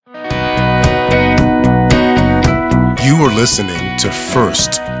You are listening to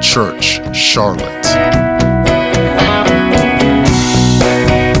First Church Charlotte.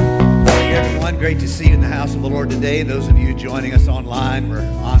 Hey everyone, great to see you in the house of the Lord today. Those of you joining us online, we're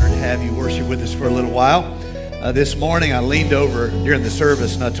honored to have you worship with us for a little while. This morning I leaned over during the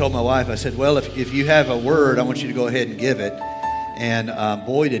service and I told my wife, I said, well, if you have a word, I want you to go ahead and give it. And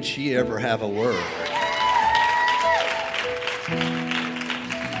boy, did she ever have a word.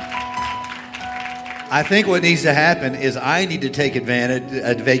 I think what needs to happen is I need to take advantage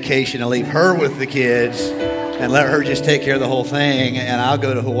of vacation and leave her with the kids and let her just take care of the whole thing, and I'll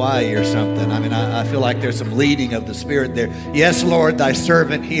go to Hawaii or something. I mean, I feel like there's some leading of the Spirit there. Yes, Lord, thy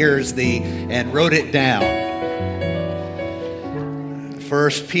servant hears thee, and wrote it down.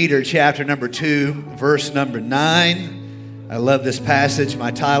 1 Peter chapter number 2, verse number 9. I love this passage.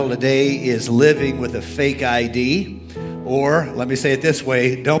 My title today is Living with a Fake ID. Or, let me say it this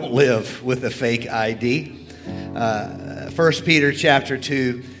way, don't live with a fake ID. 1 Peter chapter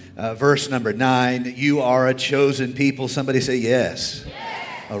 2, verse number 9. You are a chosen people. Somebody say yes.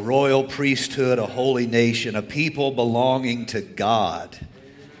 A royal priesthood, a holy nation, a people belonging to God.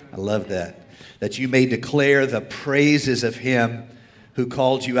 I love that. That you may declare the praises of Him who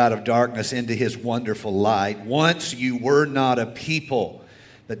called you out of darkness into His wonderful light. Once you were not a people,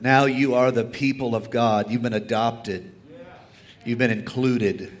 but now you are the people of God. You've been adopted. You've been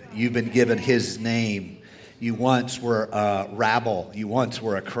included. You've been given His name. You once were a rabble. You once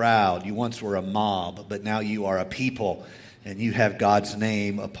were a crowd. You once were a mob. But now you are a people. And you have God's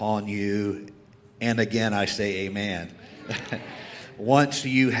name upon you. And again, I say amen. Once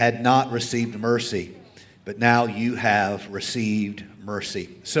you had not received mercy. But now you have received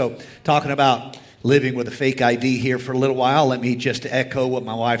mercy. So, talking about living with a fake ID here for a little while. Let me just echo what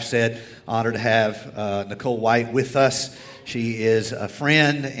my wife said. Honored to have Nicole White with us. She is a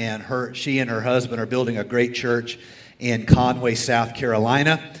friend, and she and her husband are building a great church in Conway, South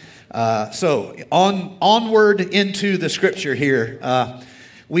Carolina. So onward into the scripture here.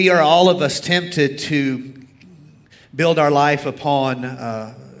 We are all of us tempted to build our life upon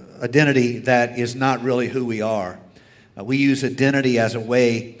identity that is not really who we are. We use identity as a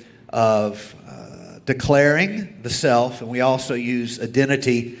way of declaring the self, and we also use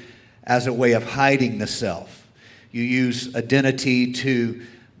identity as a way of hiding the self. You use identity to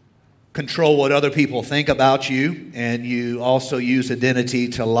control what other people think about you, and you also use identity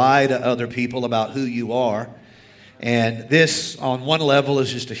to lie to other people about who you are. And this, on one level,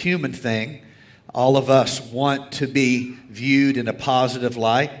 is just a human thing. All of us want to be viewed in a positive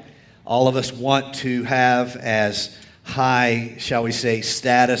light. All of us want to have as high, shall we say,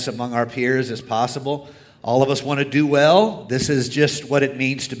 status among our peers as possible. All of us want to do well. This is just what it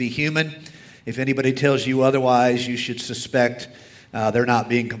means to be human. If anybody tells you otherwise, you should suspect they're not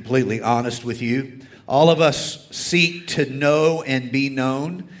being completely honest with you. All of us seek to know and be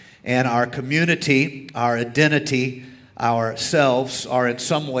known, and our community, our identity, ourselves are in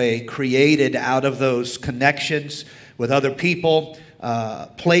some way created out of those connections with other people,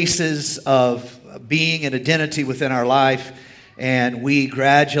 places of being and identity within our life, and we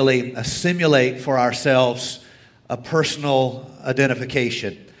gradually assimilate for ourselves a personal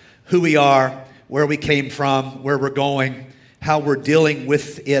identification. Who we are, where we came from, where we're going, how we're dealing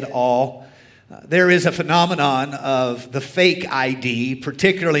with it all. There is a phenomenon of the fake ID,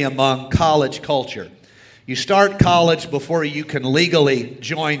 particularly among college culture. You start college before you can legally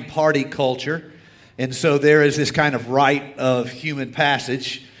join party culture, and so there is this kind of rite of human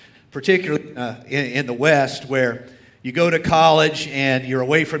passage, particularly in the West, where you go to college and you're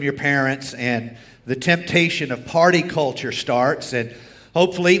away from your parents, and the temptation of party culture starts, and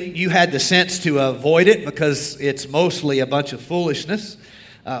hopefully you had the sense to avoid it because it's mostly a bunch of foolishness.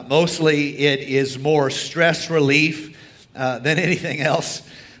 Mostly it is more stress relief than anything else.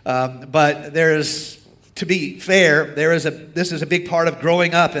 But to be fair, this is a big part of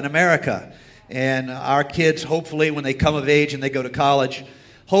growing up in America. And our kids, hopefully, when they come of age and they go to college,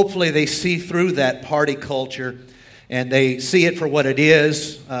 hopefully they see through that party culture and they see it for what it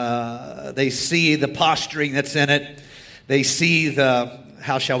is. They see the posturing that's in it. They see the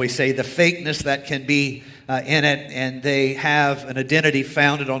fakeness that can be in it, and they have an identity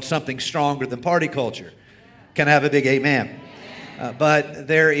founded on something stronger than party culture. Can I have a big amen? But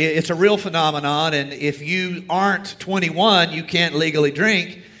it's a real phenomenon, and if you aren't 21, you can't legally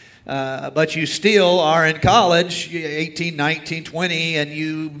drink, but you still are in college, 18, 19, 20, and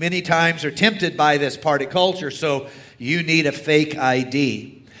you many times are tempted by this party culture, so you need a fake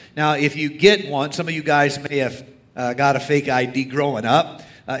ID. Now, if you get one, some of you guys may have got a fake ID growing up.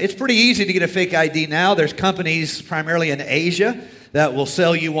 It's pretty easy to get a fake ID now. There's companies primarily in Asia that will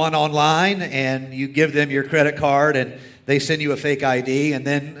sell you one online, and you give them your credit card, and they send you a fake ID, and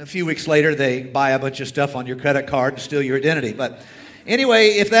then a few weeks later they buy a bunch of stuff on your credit card and steal your identity. But anyway,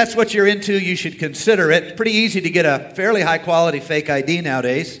 if that's what you're into, you should consider it. It's pretty easy to get a fairly high-quality fake ID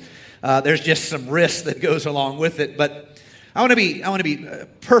nowadays. There's just some risk that goes along with it. But I want to be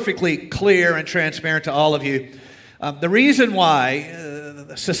perfectly clear and transparent to all of you. The reason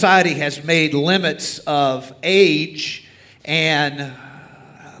why society has made limits of age and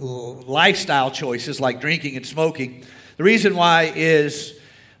lifestyle choices like drinking and smoking, the reason why is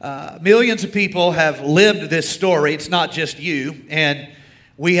millions of people have lived this story. It's not just you. And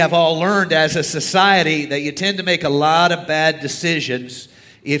we have all learned as a society that you tend to make a lot of bad decisions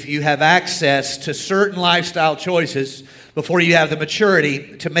if you have access to certain lifestyle choices before you have the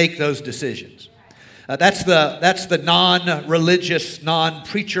maturity to make those decisions. That's the non-religious,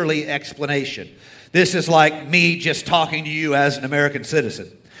 non-preacherly explanation. This is like me just talking to you as an American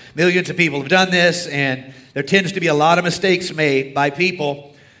citizen. Millions of people have done this, and there tends to be a lot of mistakes made by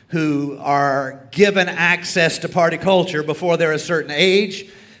people who are given access to party culture before they're a certain age.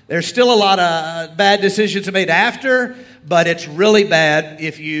 There's still a lot of bad decisions made after, but it's really bad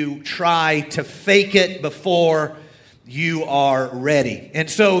if you try to fake it before you are ready. And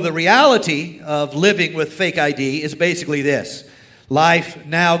so the reality of living with fake ID is basically this. Life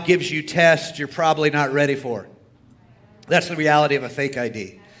now gives you tests you're probably not ready for. That's the reality of a fake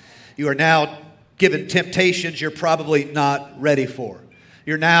ID. You are now given temptations you're probably not ready for.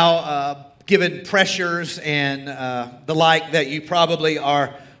 You're now given pressures and the like that you probably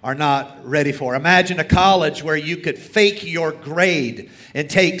are not ready for. Imagine a college where you could fake your grade and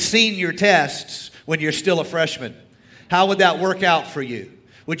take senior tests when you're still a freshman. How would that work out for you?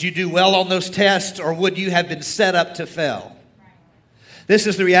 Would you do well on those tests, or would you have been set up to fail? This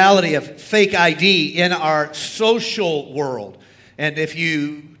is the reality of fake ID in our social world. And if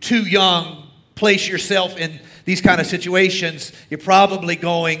you, too young, place yourself in these kind of situations, you're probably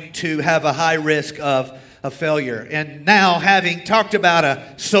going to have a high risk of failure. And now, having talked about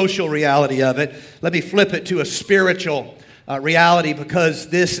a social reality of it, let me flip it to a spiritual reality, because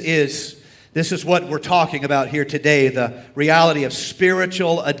this is what we're talking about here today, the reality of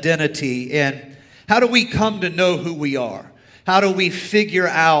spiritual identity. And how do we come to know who we are? How do we figure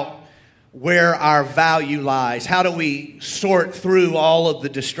out where our value lies? How do we sort through all of the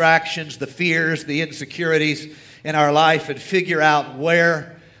distractions, the fears, the insecurities in our life and figure out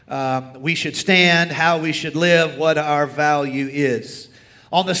where we should stand, how we should live, what our value is?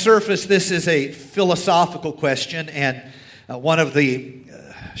 On the surface, this is a philosophical question, and one of the,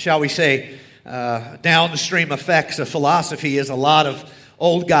 shall we say, downstream effects of philosophy is a lot of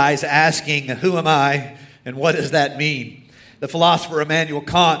old guys asking, who am I and what does that mean? The philosopher Immanuel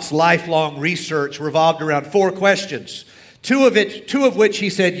Kant's lifelong research revolved around 4 questions, two of which he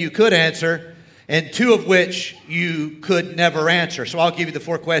said you could answer, and 2 of which you could never answer. So I'll give you the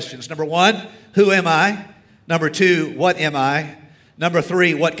 4 questions. Number 1, who am I? Number 2, what am I? Number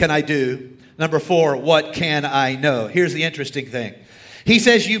 3, what can I do? Number 4, what can I know? Here's the interesting thing. He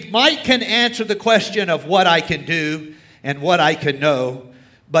says you can answer the question of what I can do and what I can know,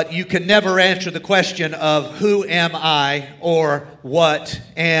 but you can never answer the question of who am I or what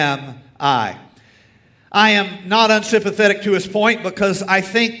am I. I am not unsympathetic to his point, because I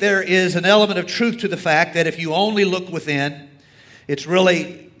think there is an element of truth to the fact that if you only look within, it's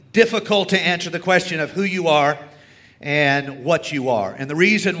really difficult to answer the question of who you are and what you are. And the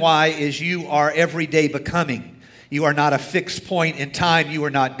reason why is you are every day becoming. You are not a fixed point in time. You are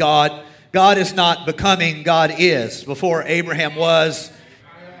not God. God is not becoming. God is. Before Abraham was,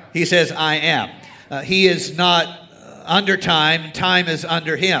 he says, I am. He is not under time. Time is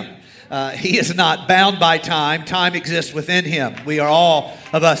under him. He is not bound by time. Time exists within him. We are all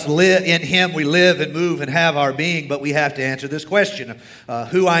of us live in him. We live and move and have our being, but we have to answer this question of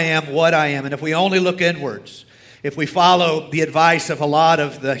who I am, what I am. And if we only look inwards, if we follow the advice of a lot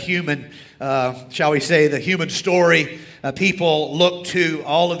of the human, shall we say, the human story, people look to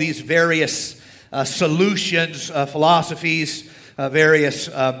all of these various solutions, philosophies, various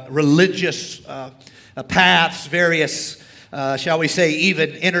religious paths, various, shall we say,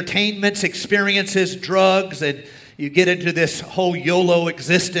 even entertainments, experiences, drugs, and you get into this whole YOLO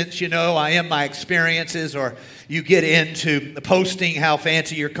existence, I am my experiences, or you get into posting how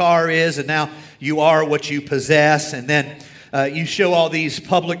fancy your car is, and now you are what you possess, and then you show all these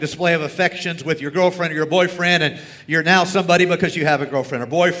public display of affections with your girlfriend or your boyfriend, and you're now somebody because you have a girlfriend or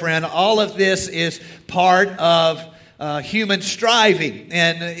boyfriend. All of this is part of human striving,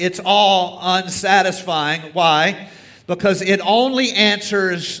 and it's all unsatisfying. Why? Because it only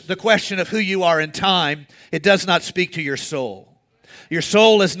answers the question of who you are in time. It does not speak to your soul. Your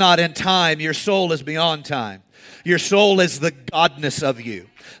soul is not in time. Your soul is beyond time. Your soul is the godness of you,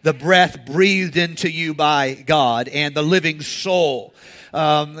 the breath breathed into you by God, and the living soul.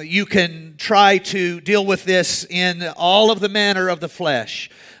 You can try to deal with this in all of the manner of the flesh,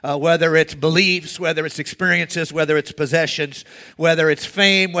 whether it's beliefs, whether it's experiences, whether it's possessions, whether it's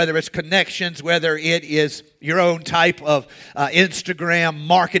fame, whether it's connections, whether it is your own type of Instagram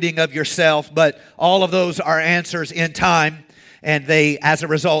marketing of yourself. But all of those are answers in time, and they, as a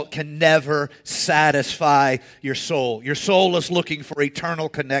result, can never satisfy your soul. Your soul is looking for eternal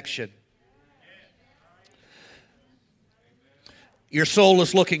connection. Your soul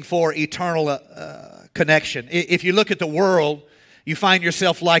is looking for eternal connection. If you look at the world, you find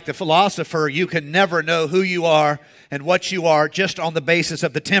yourself like the philosopher. You can never know who you are and what you are just on the basis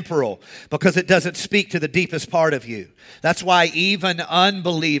of the temporal, because it doesn't speak to the deepest part of you. That's why even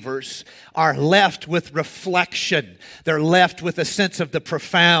unbelievers are left with reflection. They're left with a sense of the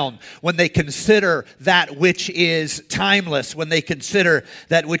profound when they consider that which is timeless, when they consider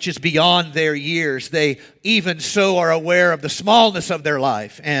that which is beyond their years. They even so are aware of the smallness of their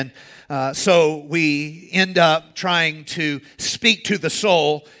life. And so we end up trying to speak to the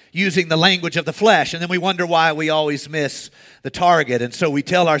soul using the language of the flesh, and then we wonder why we always miss the target. And so we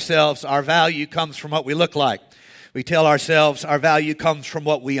tell ourselves our value comes from what we look like. We tell ourselves our value comes from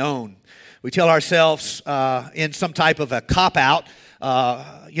what we own. We tell ourselves in some type of a cop-out,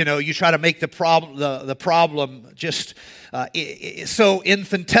 you try to make the problem just so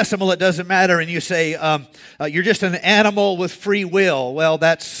infinitesimal it doesn't matter, and you say, you're just an animal with free will. Well,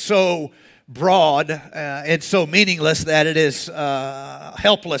 that's so broad and so meaningless that it is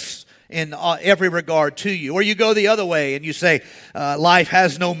helpless in every regard to you. Or you go the other way and you say, life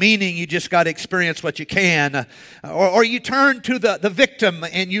has no meaning, you just got to experience what you can. Or you turn to the victim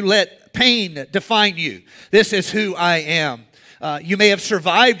and you let pain define you. This is who I am. You may have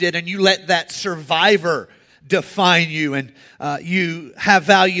survived it and you let that survivor define you, and you have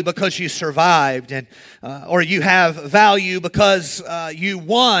value because you survived, and or you have value because you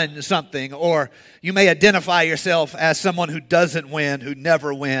won something, or you may identify yourself as someone who doesn't win, who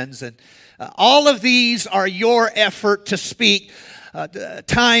never wins. And all of these are your effort to speak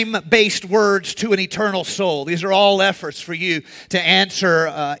time-based words to an eternal soul. These are all efforts for you to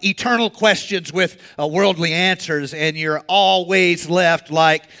answer eternal questions with worldly answers, and you're always left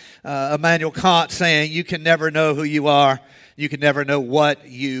like Immanuel Kant saying, you can never know who you are. You can never know what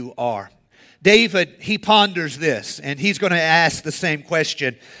you are. David, he ponders this, and he's going to ask the same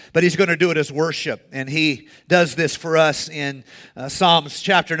question, but he's going to do it as worship. And he does this for us in Psalms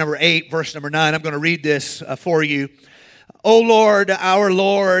chapter number 8, verse number 9. I'm going to read this for you. O Lord, our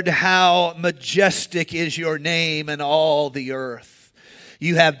Lord, how majestic is your name in all the earth.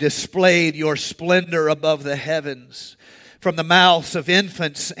 You have displayed your splendor above the heavens. From the mouths of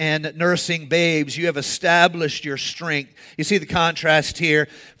infants and nursing babes, you have established your strength. You see the contrast here.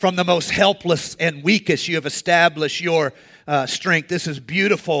 From the most helpless and weakest, you have established your strength. This is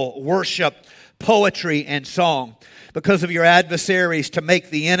beautiful worship, poetry, and song. Because of your adversaries, to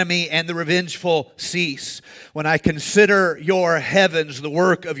make the enemy and the revengeful cease. When I consider your heavens, the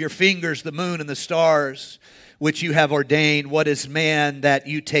work of your fingers, the moon and the stars, which you have ordained. What is man that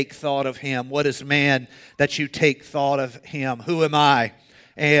you take thought of him? What is man that you take thought of him? Who am I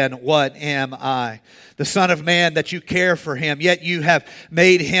and what am I? The Son of Man that you care for him, yet you have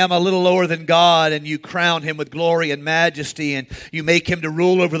made him a little lower than God, and you crown him with glory and majesty, and you make him to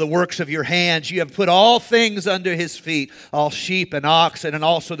rule over the works of your hands. You have put all things under his feet, all sheep and oxen, and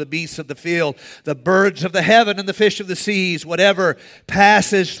also the beasts of the field, the birds of the heaven and the fish of the seas, whatever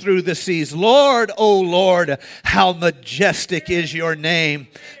passes through the seas. Lord, O Lord, how majestic is your name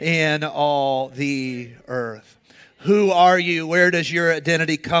in all the earth. Who are you? Where does your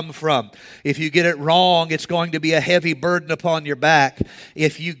identity come from? If you get it wrong, it's going to be a heavy burden upon your back.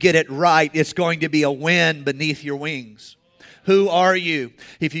 If you get it right, it's going to be a wind beneath your wings. Who are you?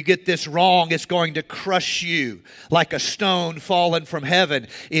 If you get this wrong, it's going to crush you like a stone fallen from heaven.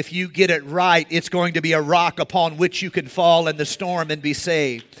 If you get it right, it's going to be a rock upon which you can fall in the storm and be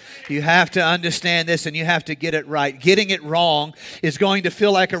saved. You have to understand this, and you have to get it right. Getting it wrong is going to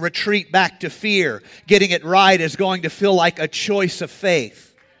feel like a retreat back to fear. Getting it right is going to feel like a choice of faith.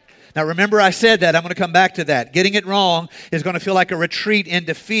 Now remember, I said that. I'm going to come back to that. Getting it wrong is going to feel like a retreat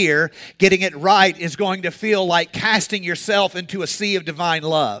into fear. Getting it right is going to feel like casting yourself into a sea of divine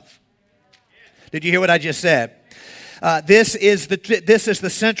love. Did you hear what I just said? This is the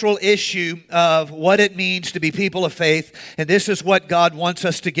central issue of what it means to be people of faith, and this is what God wants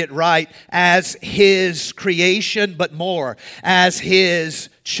us to get right as His creation, but more as His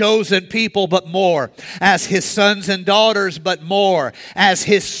chosen people, but more, as His sons and daughters, but more, as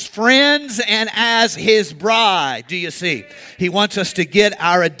His friends and as His bride. Do you see? He wants us to get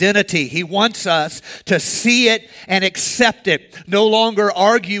our identity. He wants us to see it and accept it. No longer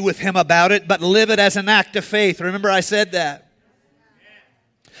argue with Him about it, but live it as an act of faith. Remember I said that.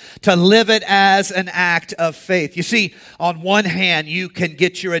 To live it as an act of faith. You see, on one hand, you can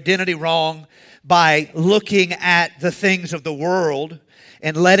get your identity wrong by looking at the things of the world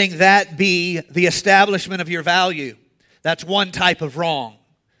and letting that be the establishment of your value. That's one type of wrong.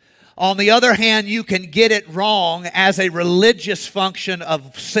 On the other hand, you can get it wrong as a religious function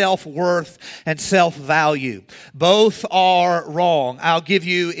of self-worth and self-value. Both are wrong. I'll give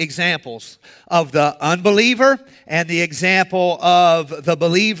you examples of the unbeliever and the example of the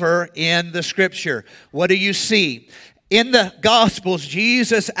believer in the Scripture. What do you see? In the Gospels,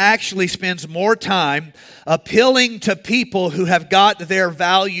 Jesus actually spends more time appealing to people who have got their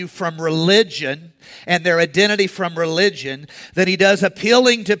value from religion and their identity from religion than He does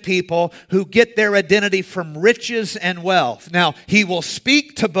appealing to people who get their identity from riches and wealth. Now, He will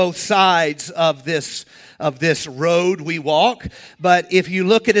speak to both sides of this road we walk, but if you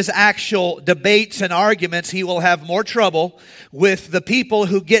look at His actual debates and arguments, He will have more trouble with the people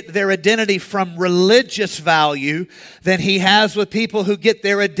who get their identity from religious value than He has with people who get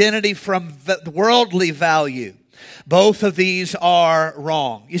their identity from worldly value. Both of these are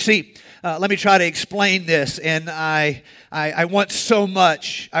wrong. You see, let me try to explain this, and I want so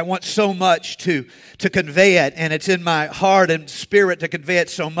much to convey it, and it's in my heart and spirit to convey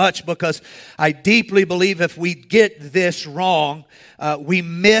it so much because I deeply believe if we get this wrong, we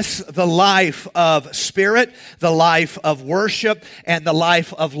miss the life of spirit, the life of worship, and the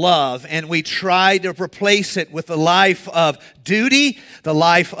life of love, and we try to replace it with the life of duty, the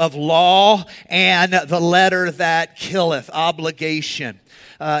life of law, and the letter that killeth, obligation.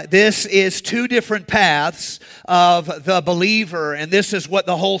 This is two different paths of the believer, and this is what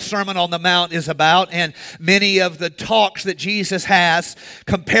the whole Sermon on the Mount is about, and many of the talks that Jesus has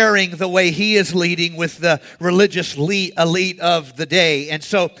comparing the way He is leading with the religious elite of the day. And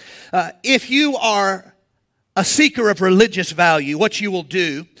so, if you are a seeker of religious value, what you will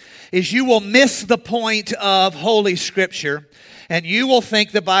do is you will miss the point of Holy Scripture, and you will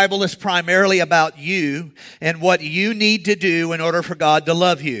think the Bible is primarily about you and what you need to do in order for God to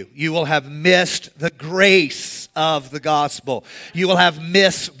love you. You will have missed the grace of the gospel. You will have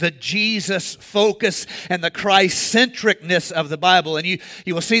missed the Jesus focus and the Christ-centricness of the Bible. And you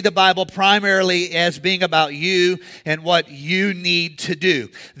will see the Bible primarily as being about you and what you need to do.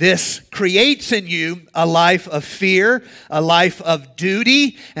 This creates in you a life of fear, a life of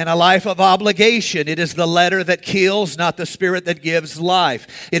duty, and a life of obligation. It is the letter that kills, not the spirit that gives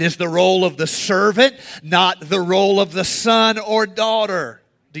life. It is the role of the servant, not the role of the son or daughter.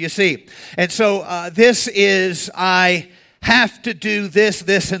 Do you see? And so this is, I have to do this,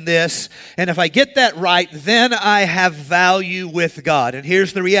 and this. And if I get that right, then I have value with God. And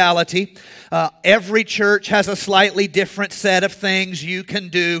here's the reality. Every church has a slightly different set of things you can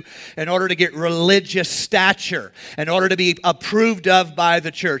do in order to get religious stature, in order to be approved of by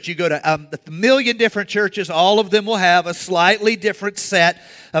the church. You go to a million different churches, all of them will have a slightly different set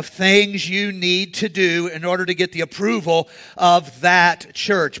of things you need to do in order to get the approval of that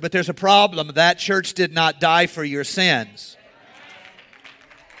church. But there's a problem. That church did not die for your sins.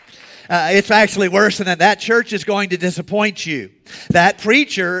 It's actually worse than that. That church is going to disappoint you. That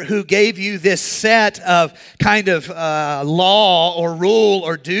preacher who gave you this set of kind of law or rule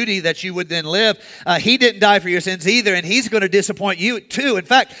or duty that you would then live, he didn't die for your sins either, and he's going to disappoint you too. In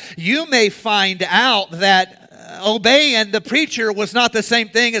fact, you may find out that obeying the preacher was not the same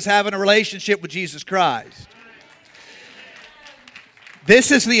thing as having a relationship with Jesus Christ.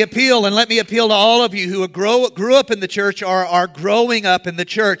 This is the appeal, and let me appeal to all of you who grew up in the church or are growing up in the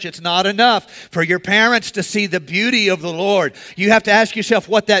church. It's not enough for your parents to see the beauty of the Lord. You have to ask yourself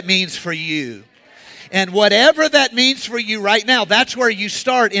what that means for you. And whatever that means for you right now, that's where you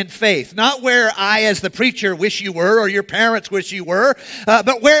start in faith. Not where I, as the preacher, wish you were or your parents wish you were,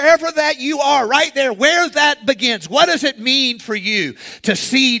 but wherever that you are, right there, where that begins. What does it mean for you to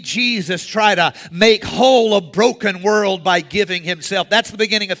see Jesus try to make whole a broken world by giving Himself? That's the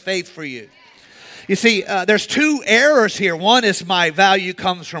beginning of faith for you. You see, there's two errors here. One is my value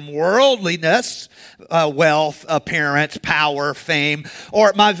comes from worldliness, wealth, appearance, power, fame,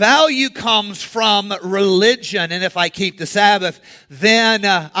 or my value comes from religion. And if I keep the Sabbath, then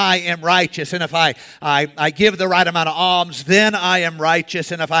I am righteous. And if I give the right amount of alms, then I am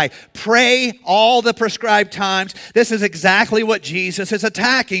righteous. And if I pray all the prescribed times, this is exactly what Jesus is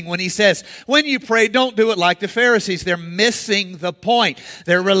attacking when he says, when you pray, don't do it like the Pharisees. They're missing the point.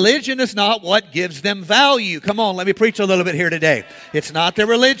 Their religion is not what gives them value. Come on, let me preach a little bit here today. It's not their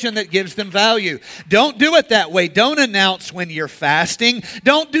religion that gives them value. Don't do it that way. Don't announce when you're fasting.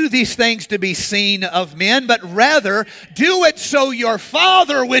 Don't do these things to be seen of men, but rather do it so your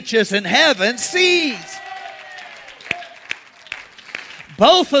Father which is in heaven sees.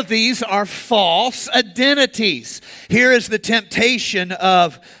 Both of these are false identities. Here is the temptation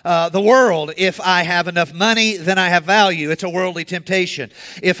of the world. If I have enough money, then I have value. It's a worldly temptation.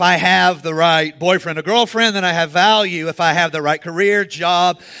 If I have the right boyfriend or girlfriend, then I have value. If I have the right career,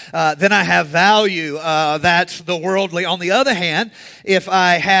 job, then I have value. That's the worldly. On the other hand, if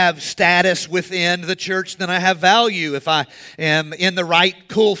I have status within the church, then I have value. If I am in the right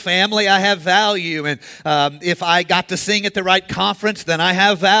cool family, I have value. And if I got to sing at the right conference, then I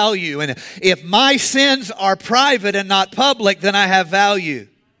have value. And if my sins are private and not public, then I have value.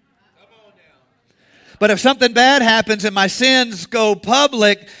 But if something bad happens and my sins go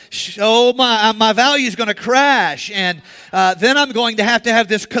public, my value is going to crash. And then I'm going to have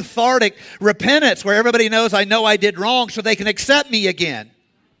this cathartic repentance where everybody knows I know I did wrong so they can accept me again.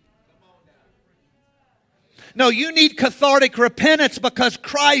 No, you need cathartic repentance because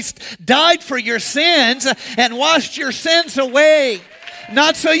Christ died for your sins and washed your sins away.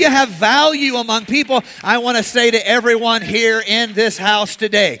 Not so you have value among people. I want to say to everyone here in this house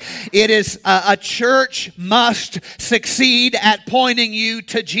today, it is a church must succeed at pointing you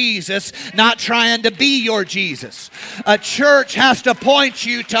to Jesus, not trying to be your Jesus. A church has to point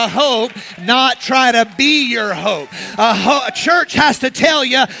you to hope, not try to be your hope. A church has to tell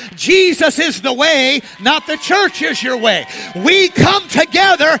you Jesus is the way, not the church is your way. We come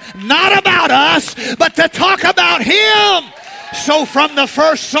together not about us, but to talk about Him. So from the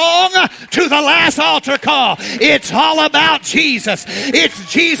first song to the last altar call, it's all about Jesus.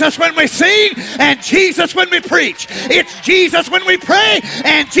 It's Jesus when we sing and Jesus when we preach. It's Jesus when we pray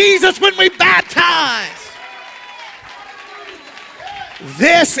and Jesus when we baptize.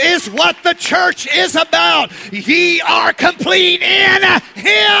 This is what the church is about. Ye are complete in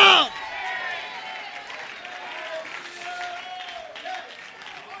Him.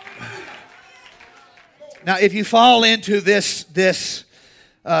 Now, if you fall into this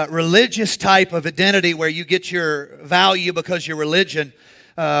religious type of identity where you get your value because your religion,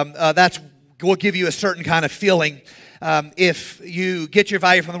 that will give you a certain kind of feeling. If you get your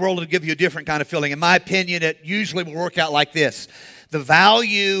value from the world, it'll give you a different kind of feeling. In my opinion, it usually will work out like this. The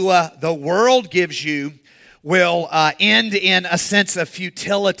value the world gives you will end in a sense of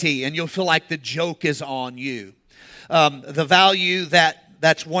futility, and you'll feel like the joke is on you. The value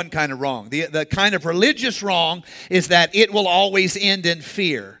that's one kind of wrong. The kind of religious wrong is that it will always end in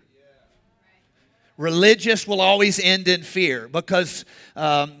fear. Religious will always end in fear because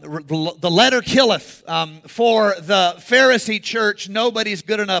the letter killeth. For the Pharisee church, nobody's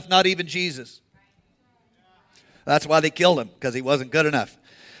good enough, not even Jesus. That's why they killed him, because he wasn't good enough.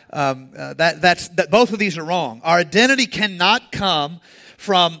 Both of these are wrong. Our identity cannot come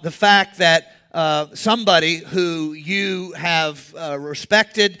from the fact that somebody who you have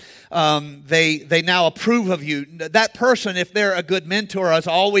respected, they now approve of you. That person, if they're a good mentor, is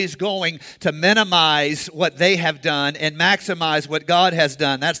always going to minimize what they have done and maximize what God has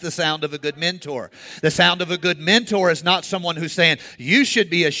done. That's the sound of a good mentor. The sound of a good mentor is not someone who's saying, you should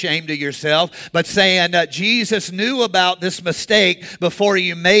be ashamed of yourself, but saying, Jesus knew about this mistake before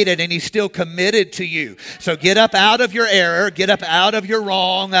you made it, and He's still committed to you. So get up out of your error, get up out of your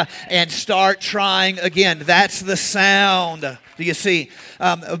wrong, and start trying again. That's the sound. Do you see?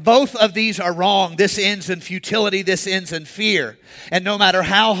 Both of these are wrong. This ends in futility. This ends in fear. And no matter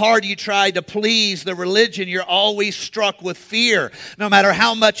how hard you try to please the religion, you're always struck with fear. No matter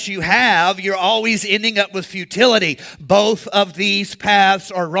how much you have, you're always ending up with futility. Both of these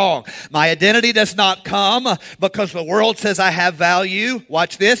paths are wrong. My identity does not come because the world says I have value.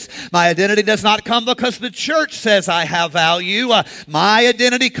 Watch this. My identity does not come because the church says I have value. My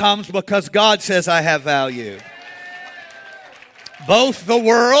identity comes because God says I have value. Both the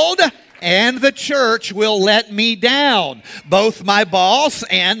world and the church will let me down. Both my boss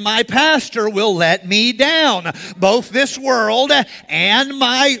and my pastor will let me down. Both this world and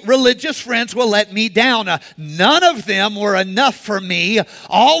my religious friends will let me down. None of them were enough for me.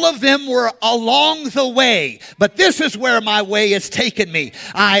 All of them were along the way. But this is where my way has taken me.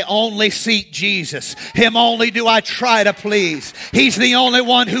 I only seek Jesus. Him only do I try to please. He's the only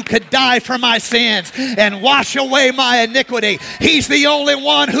one who could die for my sins and wash away my iniquity. He's the only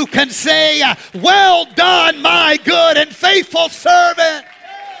one who can say, well done, my good and faithful servant.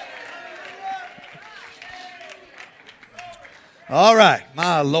 All right,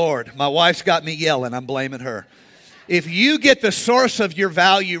 my Lord. My wife's got me yelling. I'm blaming her. If you get the source of your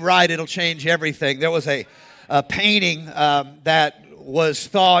value right, it'll change everything. There was a painting that was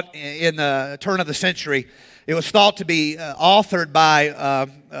thought in the turn of the century. It was thought to be authored by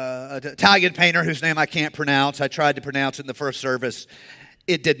an Italian painter whose name I can't pronounce. I tried to pronounce it in the first service.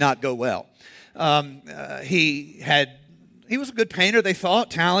 It did not go well. He was a good painter, they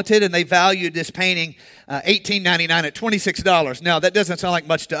thought, talented, and they valued this painting $18.99 at $26. Now, that doesn't sound like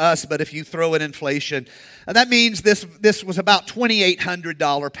much to us, but if you throw in inflation, that means this was about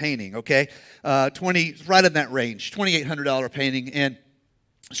 $2,800 painting, okay? Right in that range, $2,800 painting. And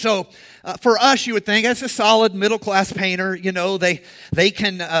so for us, you would think that's a solid middle-class painter. You know, they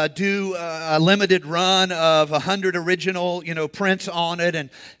can do a limited run of 100 original, prints on it and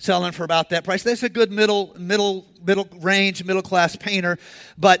sell them for about that price. That's a good middle range, middle-class painter,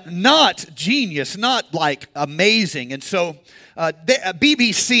 but not genius, not like amazing. And so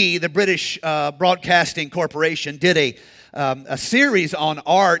BBC, the British Broadcasting Corporation, did a series on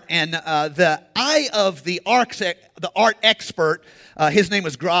art, and the eye of the art expert, his name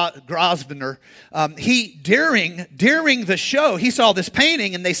was Grosvenor. He during the show, he saw this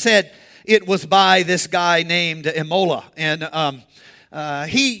painting, and they said it was by this guy named Imola. And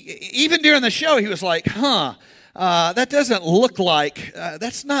he even during the show, he was like, that doesn't look like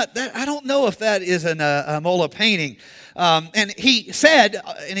that's not that. I don't know if that is an Imola painting. And he said,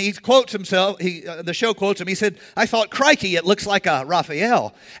 and he quotes himself, the show quotes him, he said, I thought, crikey, it looks like a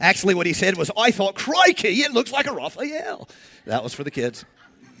Raphael. Actually, what he said was, I thought, crikey, it looks like a Raphael. That was for the kids.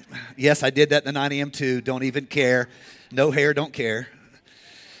 Yes, I did that in the 9 a.m. too. Don't even care. No hair, don't care.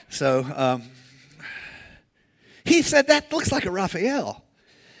 So he said, that looks like a Raphael.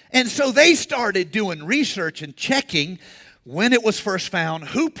 And so they started doing research and checking when it was first found,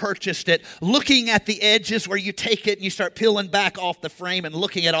 who purchased it, looking at the edges where you take it and you start peeling back off the frame and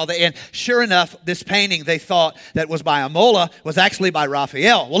looking at all the end. Sure enough, this painting they thought that was by Imola was actually by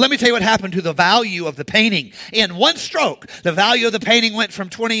Raphael. Well, let me tell you what happened to the value of the painting. In one stroke, the value of the painting went from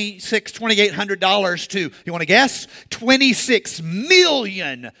 $2,800 to, you want to guess? $26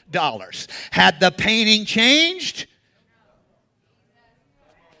 million. Had the painting changed?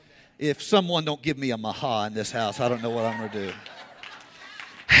 If someone don't give me a maha in this house, I don't know what I'm going to do.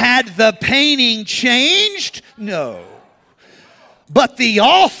 Had the painting changed? No. But the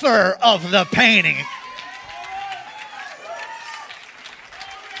author of the painting.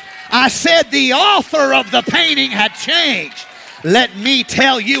 I said the author of the painting had changed. Let me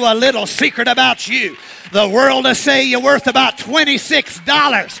tell you a little secret about you. The world will say you're worth about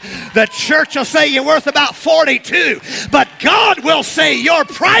 $26. The church will say you're worth about $42. But God will say you're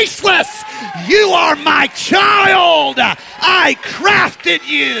priceless. You are my child. I crafted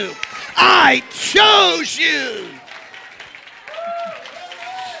you. I chose you.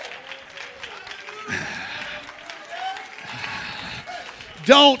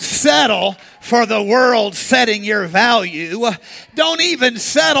 Don't settle for the world setting your value. Don't even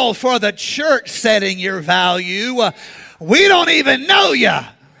settle for the church setting your value. We don't even know you.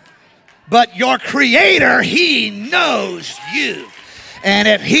 But your Creator, He knows you. And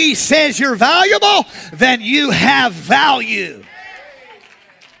if He says you're valuable, then you have value.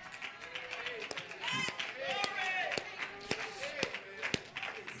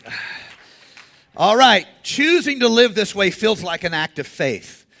 All right, choosing to live this way feels like an act of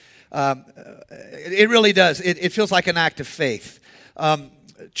faith. It really does. It feels like an act of faith.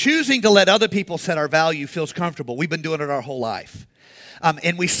 Choosing to let other people set our value feels comfortable. We've been doing it our whole life.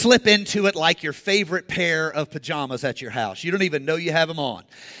 And we slip into it like your favorite pair of pajamas at your house. You don't even know you have them on.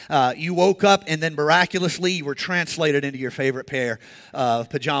 You woke up and then miraculously you were translated into your favorite pair of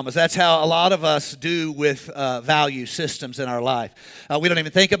pajamas. That's how a lot of us do with value systems in our life. We don't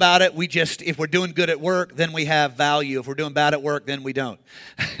even think about it. We just, if we're doing good at work, then we have value. If we're doing bad at work, then we don't.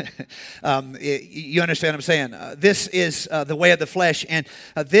 You understand what I'm saying? This is the way of the flesh, and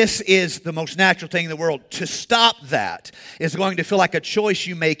this is the most natural thing in the world. To stop that is going to feel like a choice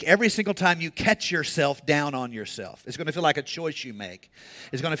you make every single time you catch yourself down on yourself. It's going to feel like a choice you make.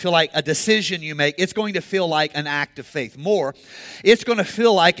 It's going to feel like a decision you make. It's going to feel like an act of faith. More, it's going to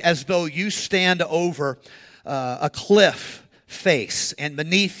feel like as though you stand over a cliff face, and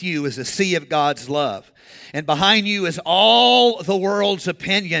beneath you is a sea of God's love. And behind you is all the world's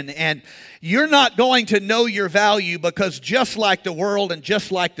opinion, and you're not going to know your value because just like the world and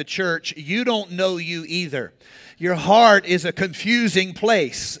just like the church, you don't know you either. Your heart is a confusing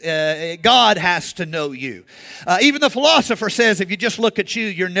place. God has to know you. Even the philosopher says if you just look at you,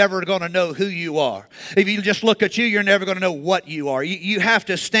 you're never going to know who you are. If you just look at you, you're never going to know what you are. You have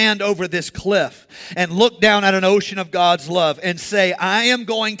to stand over this cliff and look down at an ocean of God's love and say, I am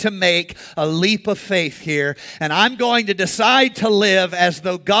going to make a leap of faith here, and I'm going to decide to live as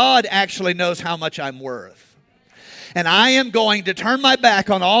though God actually knows how much I'm worth. And I am going to turn my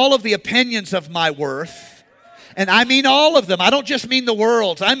back on all of the opinions of my worth. And I mean all of them. I don't just mean the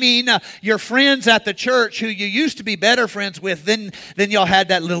world's. I mean your friends at the church who you used to be better friends with. Then y'all had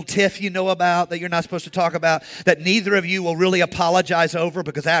that little tiff you know about that you're not supposed to talk about, that neither of you will really apologize over,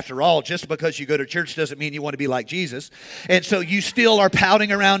 because after all, just because you go to church doesn't mean you want to be like Jesus. And so you still are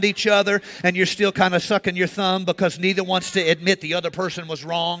pouting around each other, and you're still kind of sucking your thumb because neither wants to admit the other person was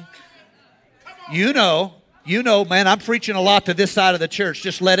wrong. You know, man, I'm preaching a lot to this side of the church.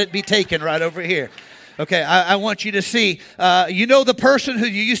 Just let it be taken right over here. Okay, I want you to see, the person who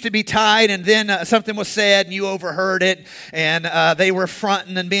you used to be tied, and then something was said and you overheard it, and they were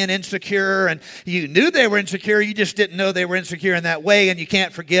fronting and being insecure, and you knew they were insecure, you just didn't know they were insecure in that way, and you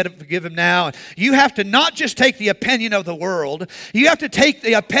can't forgive them now. You have to not just take the opinion of the world, you have to take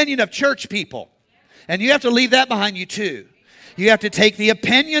the opinion of church people, and you have to leave that behind you too. You have to take the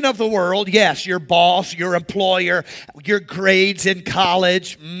opinion of the world, yes, your boss, your employer, your grades in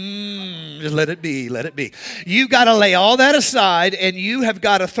college. Just let it be, let it be. You've got to lay all that aside, and you have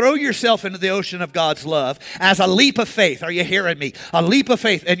got to throw yourself into the ocean of God's love as a leap of faith. Are you hearing me? A leap of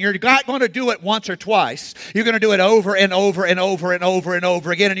faith. And you're not going to do it once or twice. You're going to do it over and over and over and over and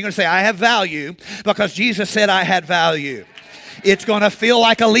over again. And you're going to say, I have value because Jesus said I had value. It's going to feel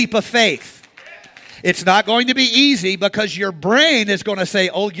like a leap of faith. It's not going to be easy because your brain is going to say,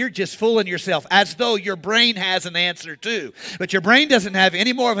 oh, you're just fooling yourself, as though your brain has an answer too. But your brain doesn't have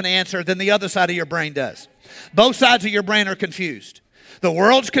any more of an answer than the other side of your brain does. Both sides of your brain are confused. The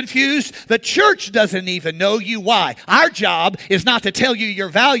world's confused. The church doesn't even know you. Why? Our job is not to tell you your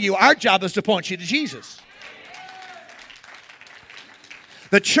value. Our job is to point you to Jesus.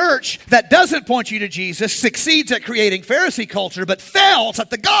 The church that doesn't point you to Jesus succeeds at creating Pharisee culture, but fails at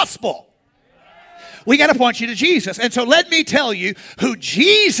the gospel. We got to point you to Jesus. And so let me tell you who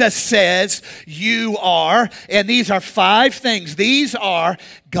Jesus says you are. And these are 5 things. These are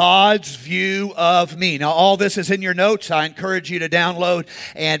God's view of me. Now, all this is in your notes. I encourage you to download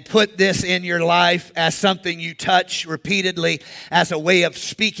and put this in your life as something you touch repeatedly as a way of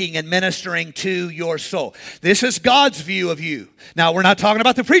speaking and ministering to your soul. This is God's view of you. Now, we're not talking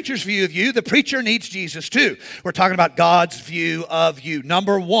about the preacher's view of you. The preacher needs Jesus too. We're talking about God's view of you.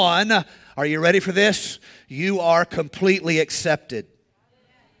 Number 1, are you ready for this? You are completely accepted.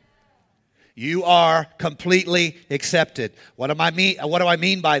 You are completely accepted. What do I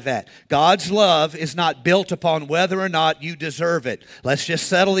mean by that? God's love is not built upon whether or not you deserve it. Let's just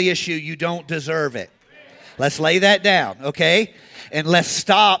settle the issue. You don't deserve it. Let's lay that down, okay? And let's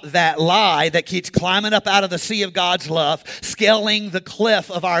stop that lie that keeps climbing up out of the sea of God's love, scaling the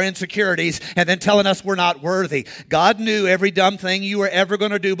cliff of our insecurities, and then telling us we're not worthy. God knew every dumb thing you were ever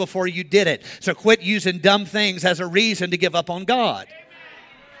going to do before you did it. So quit using dumb things as a reason to give up on God.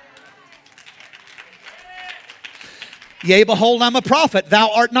 Yea, behold, I'm a prophet.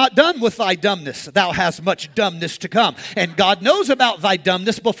 Thou art not done with thy dumbness. Thou hast much dumbness to come. And God knows about thy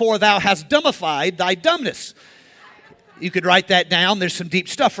dumbness before thou hast dumbified thy dumbness. You could write that down. There's some deep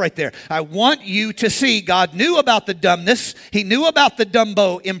stuff right there. I want you to see God knew about the dumbness. He knew about the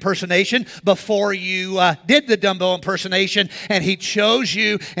Dumbo impersonation before you did the Dumbo impersonation. And He chose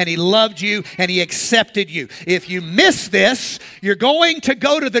you, and He loved you, and He accepted you. If you miss this, you're going to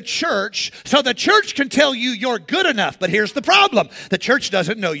go to the church so the church can tell you you're good enough. But here's the problem. The church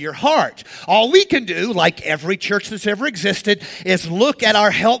doesn't know your heart. All we can do, like every church that's ever existed, is look at our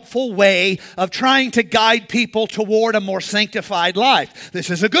helpful way of trying to guide people toward a more sanctified life. This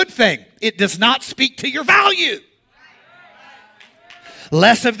is a good thing. It does not speak to your value.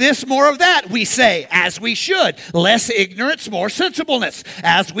 Less of this, more of that, we say, as we should. Less ignorance, more sensibleness,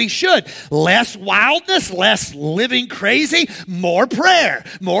 as we should. Less wildness, less living crazy, more prayer,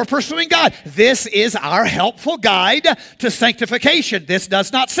 more pursuing God. This is our helpful guide to sanctification. This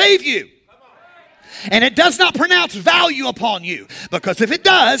does not save you. And it does not pronounce value upon you. Because if it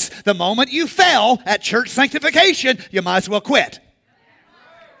does, the moment you fail at church sanctification, you might as well quit.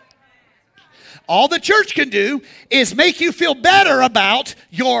 All the church can do is make you feel better about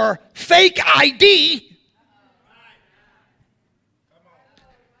your fake ID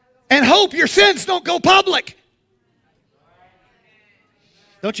and hope your sins don't go public.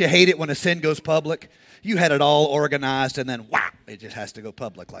 Don't you hate it when a sin goes public? You had it all organized and then, wow, it just has to go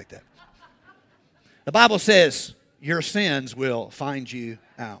public like that. The Bible says your sins will find you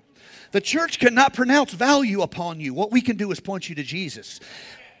out. The church cannot pronounce value upon you. What we can do is point you to Jesus.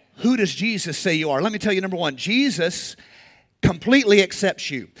 Who does Jesus say you are? Let me tell you, number one, Jesus completely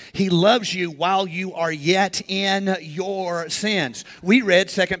accepts you. He loves you while you are yet in your sins. We read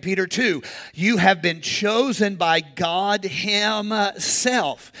 2 Peter 2. You have been chosen by God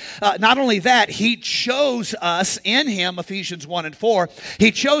Himself. Not only that, He chose us in Him, Ephesians 1 and 4. He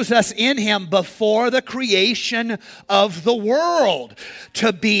chose us in Him before the creation of the world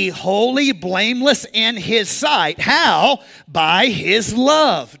to be holy, blameless in His sight. How? By His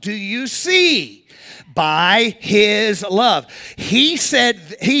love. Do you see? By His love. He said,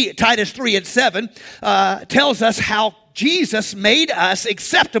 Titus 3 and 7 tells us how Jesus made us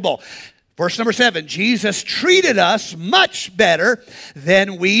acceptable. Verse number 7, Jesus treated us much better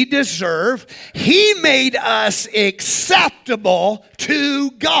than we deserve. He made us acceptable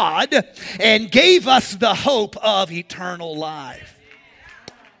to God and gave us the hope of eternal life.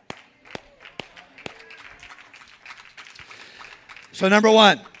 So number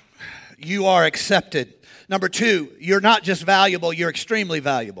one, you are accepted. Number two, you're not just valuable, you're extremely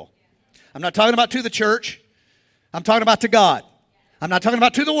valuable. I'm not talking about to the church. I'm talking about to God. I'm not talking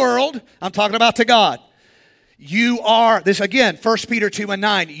about to the world. I'm talking about to God. You are, this again, 1 Peter 2 and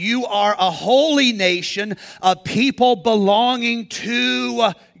 9. You are a holy nation, a people belonging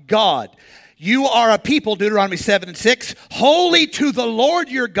to God. You are a people, Deuteronomy 7 and 6, holy to the Lord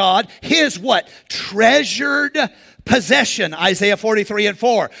your God, His what? Treasured possession, Isaiah 43 and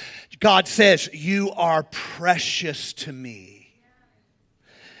 4. God says, you are precious to me.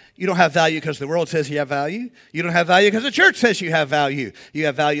 You don't have value because the world says you have value. You don't have value because the church says you have value. You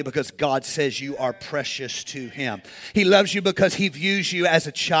have value because God says you are precious to Him. He loves you because He views you as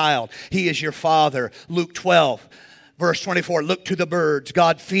a child. He is your Father. Luke 12. Verse 24, look to the birds.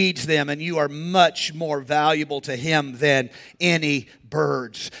 God feeds them, and you are much more valuable to Him than any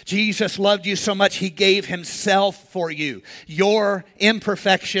birds. Jesus loved you so much, He gave Himself for you. Your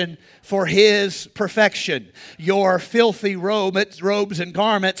imperfection for His perfection. Your filthy robes and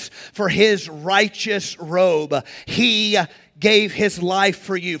garments for His righteous robe. He gave His life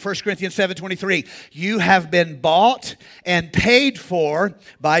for you. 1 Corinthians 7:23. You have been bought and paid for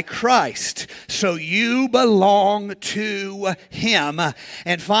by Christ. So you belong to Him.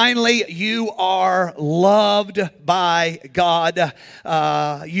 And finally, you are loved by God.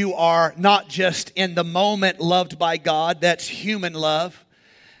 You are not just in the moment loved by God. That's human love.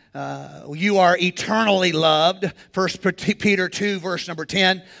 You are eternally loved. 1 Peter 2, verse number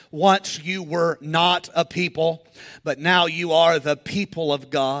 10. Once you were not a people, but now you are the people of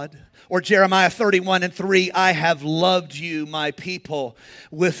God. Or Jeremiah 31 and 3, I have loved you, my people,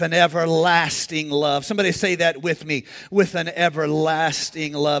 with an everlasting love. Somebody say that with me. With an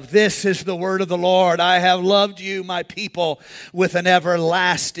everlasting love. This is the word of the Lord. I have loved you, my people, with an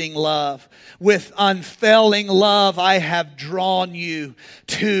everlasting love. With unfailing love, I have drawn you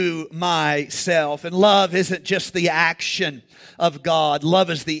to myself. And love isn't just the action of God. Love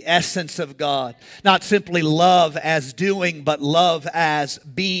is the essence of God. Not simply love as doing, but love as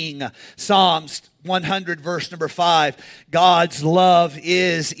being. Psalms 100 verse number 5. God's love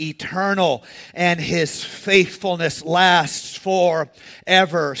is eternal and His faithfulness lasts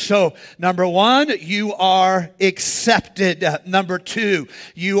forever. So, number one, you are accepted. Number two,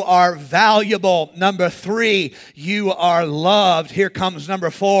 you are valuable. Number three, you are loved. Here comes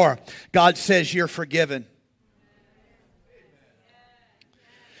number four. God says you're forgiven.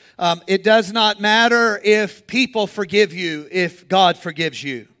 It does not matter if people forgive you, if God forgives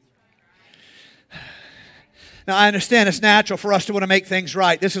you. Now, I understand it's natural for us to want to make things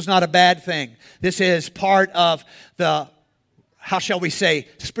right. This is not a bad thing. This is part of the, how shall we say,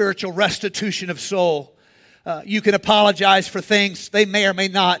 spiritual restitution of soul. You can apologize for things. They may or may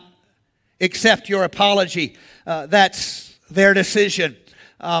not accept your apology. That's their decision.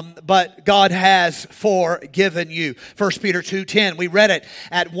 But God has forgiven you. 1 Peter 2:10, we read it.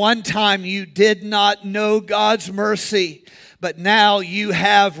 At one time you did not know God's mercy, but now you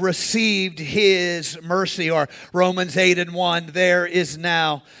have received His mercy. Or Romans 8:1, there is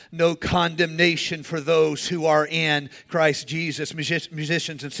now no condemnation for those who are in Christ Jesus.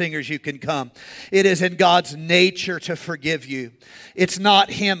 Musicians and singers, you can come. It is in God's nature to forgive you. It's not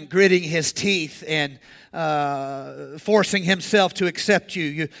Him gritting His teeth and forcing Himself to accept you.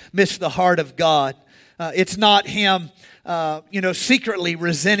 You miss the heart of God. It's not Him secretly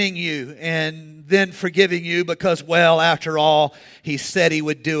resenting you and then forgiving you because, well, after all, He said He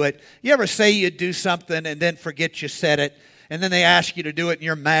would do it. You ever say you'd do something and then forget you said it, and then they ask you to do it and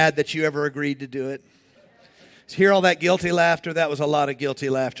you're mad that you ever agreed to do it? Hear all that guilty laughter? That was a lot of guilty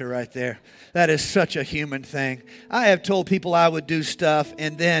laughter right there. That is such a human thing. I have told people I would do stuff,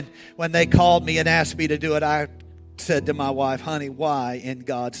 and then when they called me and asked me to do it, I said to my wife, honey, why in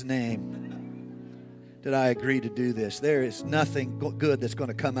God's name did I agree to do this? There is nothing good that's going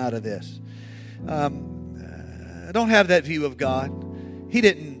to come out of this. Don't have that view of God. He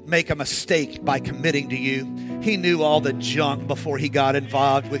didn't make a mistake by committing to you. He knew all the junk before He got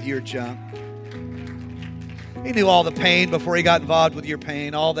involved with your junk. He knew all the pain before He got involved with your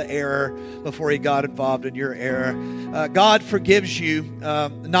pain, all the error before He got involved in your error. God forgives you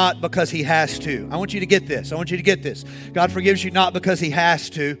not because He has to. I want you to get this. God forgives you not because He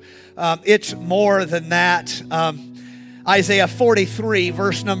has to. It's more than that. Isaiah 43,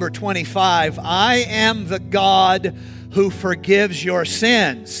 verse number 25. I am the God who forgives your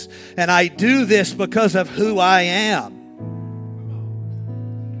sins, and I do this because of who I am.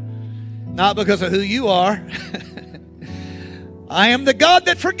 Not because of who you are. I am the God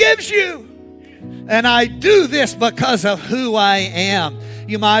that forgives you. And I do this because of who I am.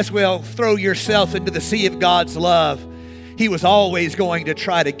 You might as well throw yourself into the sea of God's love. He was always going to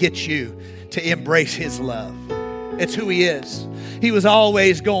try to get you to embrace His love. It's who He is. He was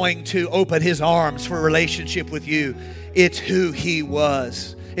always going to open His arms for a relationship with you. It's who He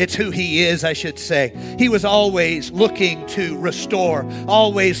was. It's who He is, I should say. He was always looking to restore,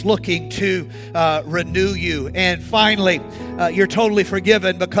 always looking to renew you. And finally, you're totally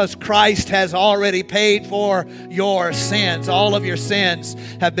forgiven because Christ has already paid for your sins. All of your sins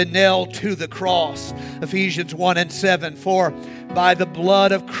have been nailed to the cross. Ephesians 1:7, for by the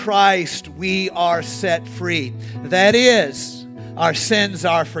blood of Christ we are set free. That is, our sins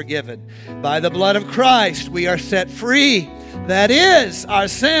are forgiven. By the blood of Christ we are set free. That is, our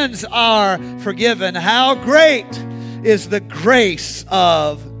sins are forgiven. How great is the grace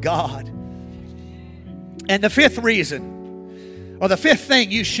of God. And the fifth reason, or the fifth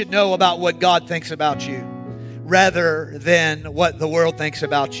thing you should know about what God thinks about you rather than what the world thinks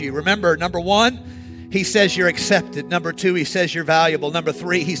about you. Remember, number one, He says you're accepted. Number two, He says you're valuable. Number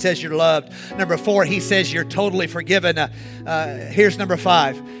three, He says you're loved. Number four, He says you're totally forgiven. Here's number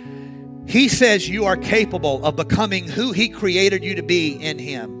five. He says you are capable of becoming who He created you to be in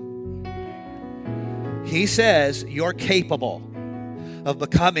Him. He says you're capable of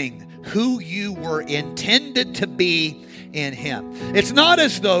becoming who you were intended to be in Him. It's not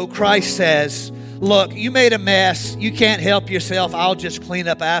as though Christ says, look, you made a mess. You can't help yourself. I'll just clean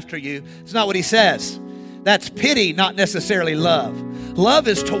up after you. It's not what He says. That's pity, not necessarily love. Love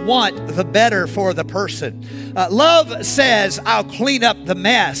is to want the better for the person. Love says, I'll clean up the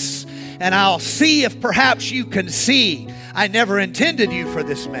mess. And I'll see if perhaps you can see I never intended you for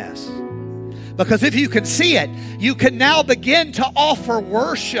this mess. Because if you can see it, you can now begin to offer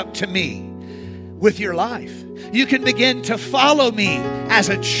worship to me with your life. You can begin to follow me as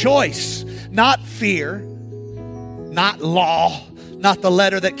a choice, not fear, not law, not the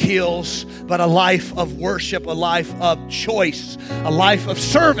letter that kills, but a life of worship, a life of choice, a life of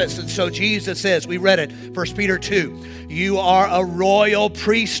service. And so Jesus says, we read it, 1 Peter 2, you are a royal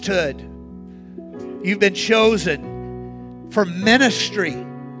priesthood. You've been chosen for ministry.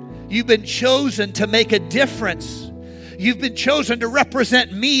 You've been chosen to make a difference. You've been chosen to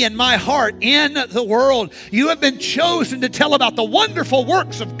represent me and my heart in the world. You have been chosen to tell about the wonderful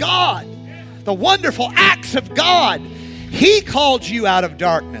works of God, the wonderful acts of God. He called you out of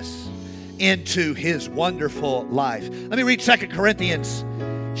darkness into His wonderful life. Let me read 2 Corinthians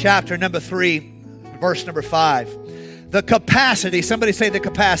chapter number 3, verse number 5. The capacity, somebody say the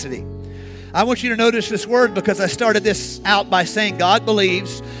capacity. I want you to notice this word because I started this out by saying God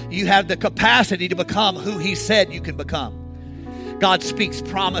believes you have the capacity to become who He said you can become. God speaks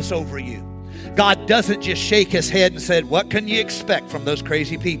promise over you. God doesn't just shake his head and said, what can you expect from those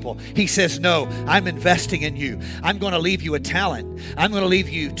crazy people? He says, no, I'm investing in you. I'm going to leave you a talent. I'm going to leave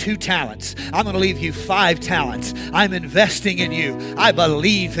you 2 talents. I'm going to leave you 5 talents. I'm investing in you. I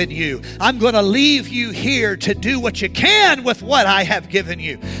believe in you. I'm going to leave you here to do what you can with what I have given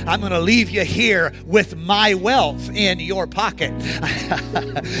you. I'm going to leave you here with my wealth in your pocket.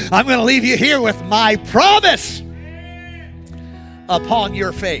 I'm going to leave you here with my promise upon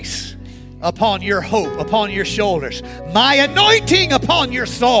your face, upon your hope, upon your shoulders, my anointing upon your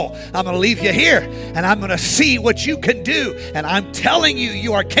soul. I'm going to leave you here, and I'm going to see what you can do, and I'm telling you,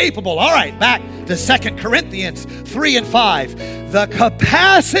 you are capable. All right, back to 2 Corinthians 3 and 5. The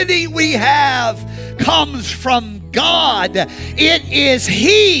capacity we have comes from God. It is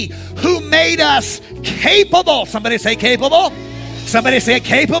He who made us capable. Somebody say capable. Somebody say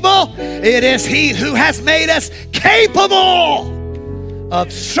capable. It is He who has made us capable of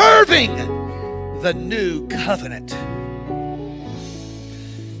serving the new covenant.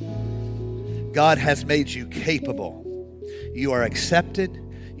 God has made you capable. You are accepted.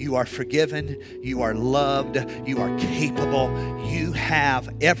 You are forgiven. You are loved. You are capable. You have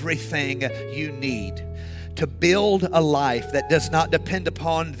everything you need to build a life that does not depend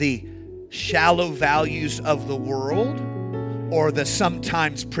upon the shallow values of the world or the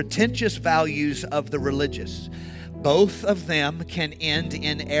sometimes pretentious values of the religious. Both of them can end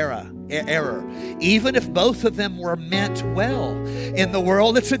in error, even if both of them were meant well. In the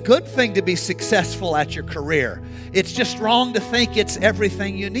world, it's a good thing to be successful at your career. It's just wrong to think it's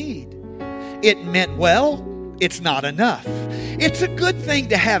everything you need. It meant well, it's not enough. It's a good thing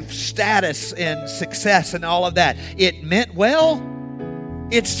to have status and success and all of that. It meant well,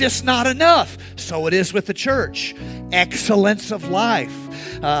 it's just not enough. So it is with the church. Excellence of life.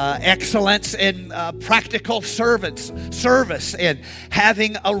 Excellence in practical service and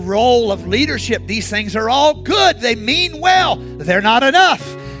having a role of leadership. These things are all good. They mean well. They're not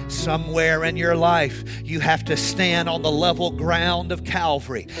enough. Somewhere in your life, you have to stand on the level ground of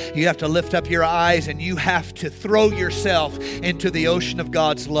Calvary. You have to lift up your eyes and you have to throw yourself into the ocean of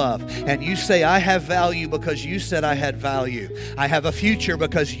God's love. And you say, I have value because you said I had value. I have a future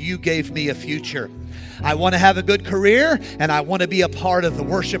because you gave me a future. I want to have a good career, and I want to be a part of the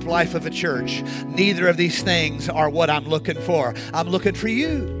worship life of a church. Neither of these things are what I'm looking for. I'm looking for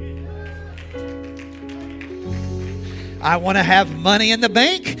you. I want to have money in the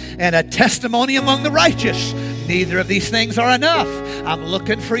bank and a testimony among the righteous. Neither of these things are enough. I'm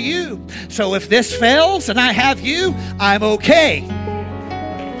looking for you. So if this fails and I have you, I'm okay.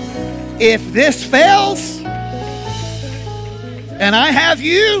 If this fails and I have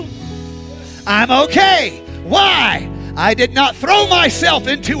you, I'm okay. Why? I did not throw myself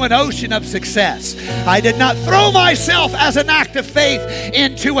into an ocean of success. I did not throw myself as an act of faith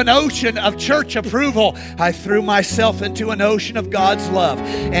into an ocean of church approval. I threw myself into an ocean of God's love.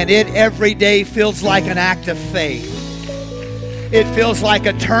 And it every day feels like an act of faith. It feels like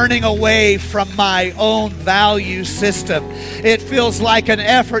a turning away from my own value system. It feels like an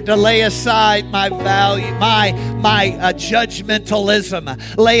effort to lay aside my value, my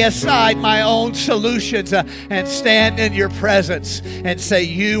judgmentalism, lay aside my own solutions and stand in your presence and say,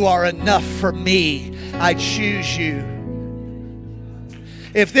 you are enough for me. I choose you.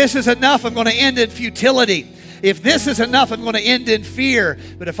 If this is enough, I'm going to end in futility. If this is enough, I'm going to end in fear.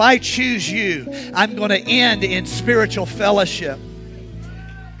 But if I choose you, I'm going to end in spiritual fellowship.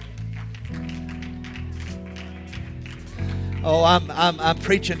 Oh, I'm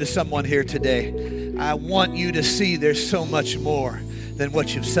preaching to someone here today. I want you to see there's so much more than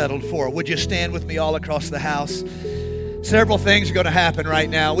what you've settled for. Would you stand with me all across the house? Several things are going to happen right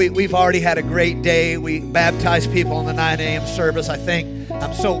now. We've already had a great day. We baptized people in the 9 a.m. service. I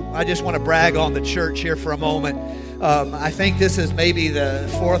just want to brag on the church here for a moment. I think this is maybe the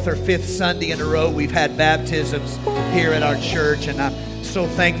 4th or 5th Sunday in a row we've had baptisms here at our church, and I'm so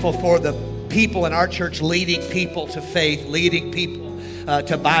thankful for the people in our church leading people to faith, leading people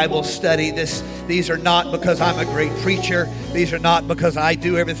to Bible study. These are not because I'm a great preacher. These are not because I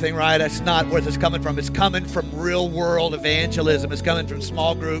do everything right. That's not where this is coming from. It's coming from real world evangelism. It's coming from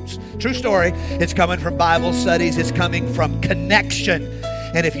small groups. True story. It's coming from Bible studies. It's coming from connection.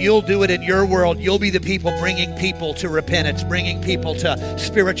 And if you'll do it in your world, you'll be the people bringing people to repentance, bringing people to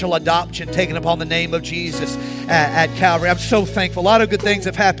spiritual adoption, taking upon the name of Jesus at Calvary. I'm so thankful. A lot of good things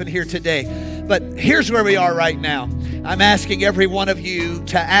have happened here today. But here's where we are right now. I'm asking every one of you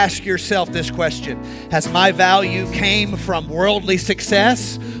to ask yourself this question. Has my value came from worldly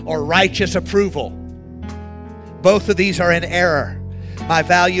success or righteous approval? Both of these are in error. My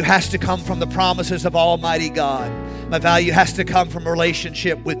value has to come from the promises of Almighty God. My value has to come from a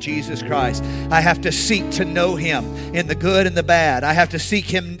relationship with Jesus Christ. I have to seek to know Him in the good and the bad. I have to seek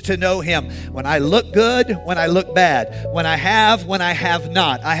Him to know Him when I look good, when I look bad, when I have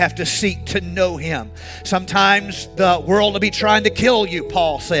not. I have to seek to know Him. Sometimes the world will be trying to kill you,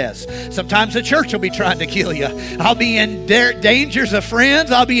 Paul says. Sometimes the church will be trying to kill you. I'll be in dangers of friends.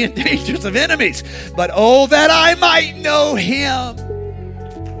 I'll be in dangers of enemies. But oh, that I might know Him.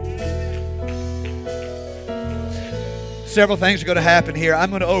 Several things are going to happen here.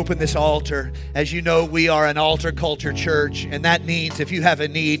 I'm going to open this altar. As you know, we are an altar culture church, and that means if you have a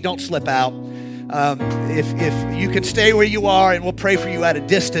need, don't slip out. If you can stay where you are, and we'll pray for you at a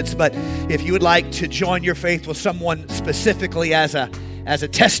distance, but if you would like to join your faith with someone specifically as a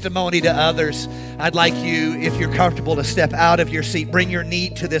testimony to others, I'd like you, if you're comfortable, to step out of your seat. Bring your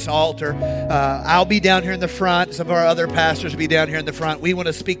need to this altar. I'll be down here in the front. Some of our other pastors will be down here in the front. We want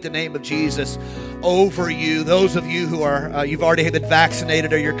to speak the name of Jesus over you. Those of you who are, you've already been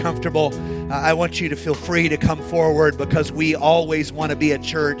vaccinated or you're comfortable, I want you to feel free to come forward, because we always want to be a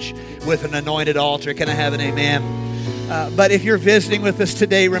church with an anointed altar. Can I have an amen? But if you're visiting with us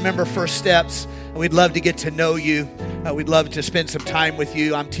today, remember First Steps. We'd love to get to know you. We'd love to spend some time with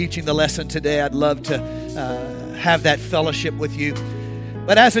you. I'm teaching the lesson today. I'd love to have that fellowship with you.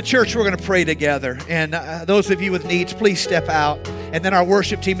 But as a church, we're going to pray together. And those of you with needs, please step out. And then our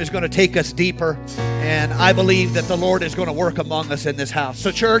worship team is going to take us deeper. And I believe that the Lord is going to work among us in this house.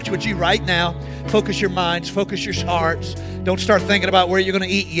 So church, would you right now focus your minds, focus your hearts. Don't start thinking about where you're going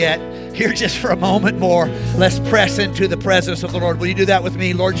to eat yet. Here just for a moment more. Let's press into the presence of the Lord. Will you do that with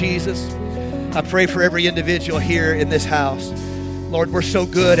me, Lord Jesus? I pray for every individual here in this house. Lord, we're so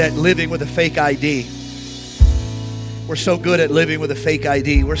good at living with a fake ID. We're so good at living with a fake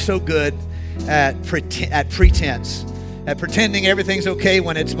ID. We're so good at pretense, at pretending everything's okay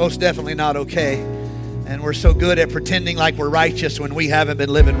when it's most definitely not okay. And we're so good at pretending like we're righteous when we haven't been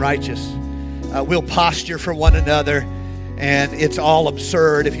living righteous. We'll posture for one another, and it's all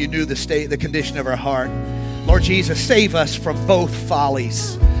absurd if you knew the condition of our heart. Lord Jesus, save us from both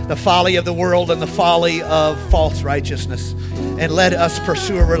follies, the folly of the world and the folly of false righteousness, and let us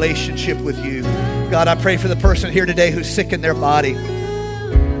pursue a relationship with you. God, I pray for the person here today who's sick in their body.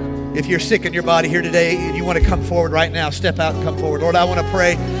 If you're sick in your body here today and you want to come forward right now, step out and come forward. Lord, I want to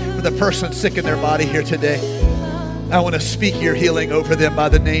pray for the person sick in their body here today. I want to speak your healing over them by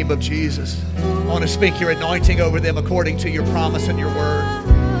the name of Jesus. I want to speak your anointing over them according to your promise and your word.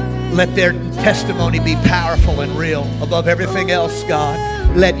 Let their testimony be powerful and real. Above everything else,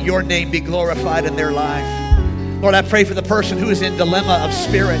 God, let your name be glorified in their life. Lord, I pray for the person who is in dilemma of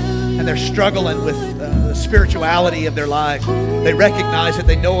spirit and they're struggling with the spirituality of their life. They recognize it,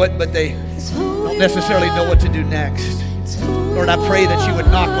 they know it, but they don't necessarily know what to do next. Lord, I pray that you would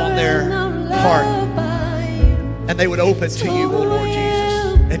knock on their heart and they would open to you, oh Lord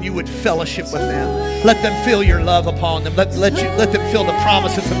Jesus, and you would fellowship with them. Let them feel your love upon them. Let them feel the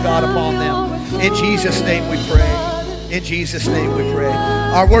promises of God upon them. In Jesus' name we pray. In Jesus' name we pray.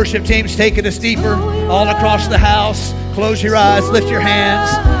 Our worship team's taking us deeper all across the house. Close your eyes, lift your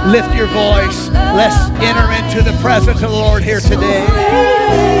hands, lift your voice. Let's enter into the presence of the Lord here today.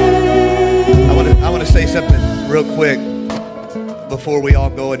 I want to say something real quick before we all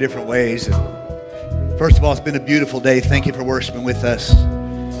go in different ways. First of all, it's been a beautiful day. Thank you for worshiping with us.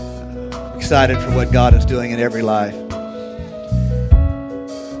 Excited for what God is doing in every life.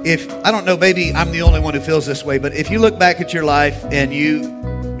 I don't know, maybe I'm the only one who feels this way, but if you look back at your life and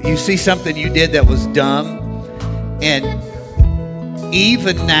you see something you did that was dumb, and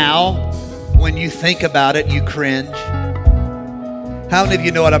even now, when you think about it, you cringe. How many of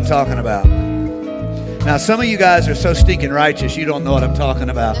you know what I'm talking about? Now, some of you guys are so stinking righteous, you don't know what I'm talking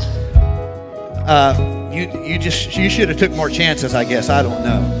about. You should have took more chances, I guess. I don't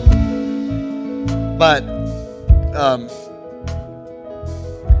know. But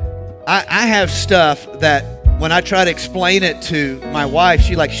I have stuff that when I try to explain it to my wife,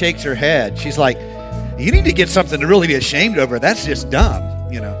 she like shakes her head. She's like, you need to get something to really be ashamed over. That's just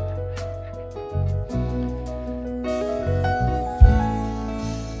dumb, you know.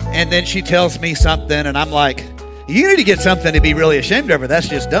 And then she tells me something and I'm like, you need to get something to be really ashamed over. That's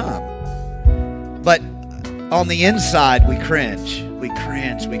just dumb. But on the inside, we cringe. We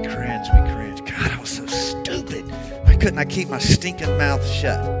cringe. God, I was so stupid. Why couldn't I keep my stinking mouth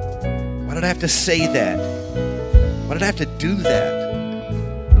shut? Why did I have to say that? Why did I have to do that?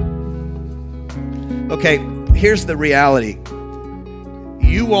 Okay, here's the reality.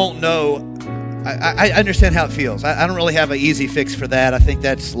 You won't know. I understand how it feels. I don't really have an easy fix for that. I think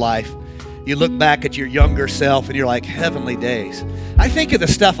that's life. you look back at your younger self and you're like, heavenly days. I think of the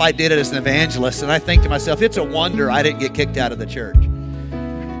stuff I did as an evangelist, and I think to myself, it's a wonder I didn't get kicked out of the church.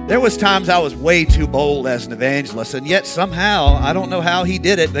 There was times I was way too bold as an evangelist, and yet somehow, I don't know how he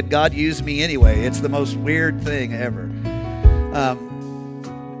did it, but God used me anyway. It's the most weird thing ever.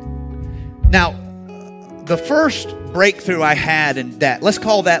 Now, the first breakthrough I had in that, let's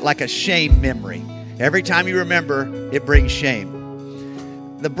call that like a shame memory. Every time you remember, it brings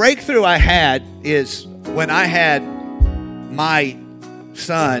shame. The breakthrough I had is when I had my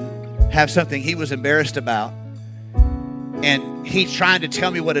son have something he was embarrassed about, and he's trying to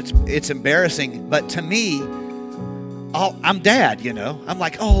tell me what it's embarrassing, but to me, I'm dad, you know. I'm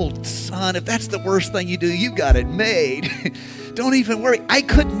like, oh, son, if that's the worst thing you do, you got it made. Don't even worry. I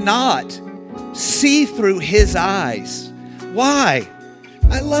could not see through his eyes. Why?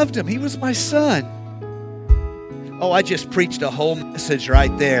 I loved him. He was my son. Oh, I just preached a whole message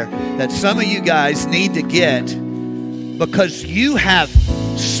right there that some of you guys need to get, because you have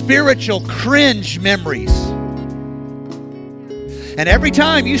spiritual cringe memories. And every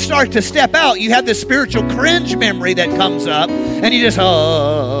time you start to step out, you have this spiritual cringe memory that comes up, and you just,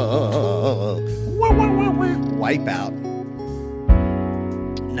 wipe out.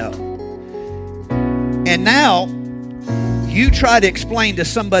 No. And now, you try to explain to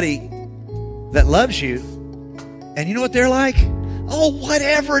somebody that loves you, and you know what they're like? Oh,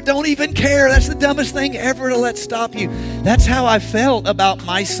 whatever, don't even care. That's the dumbest thing ever to let stop you. That's how I felt about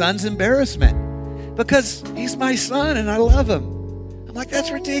my son's embarrassment, because he's my son and I love him. I'm like,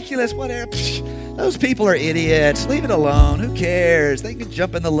 that's ridiculous, whatever. Psh, those people are idiots. Leave it alone. Who cares? They can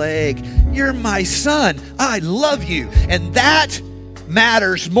jump in the lake. You're my son. I love you. And that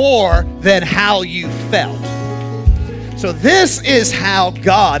matters more than how you felt. So this is how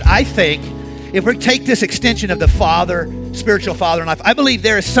God, I think, if we take this extension of the Father, spiritual Father in life, I believe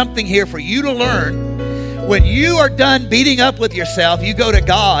there is something here for you to learn. When you are done beating up with yourself, you go to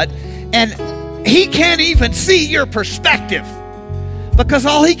God, and He can't even see your perspective, because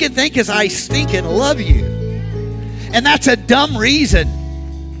all He can think is, I stinking love you. And that's a dumb reason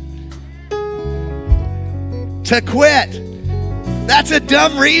to quit. That's a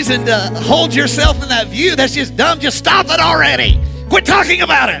dumb reason to hold yourself in that view. That's just dumb. Just stop it already. Quit talking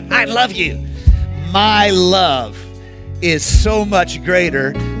about it. I love you. My love is so much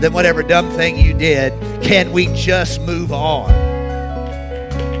greater than whatever dumb thing you did. Can we just move on?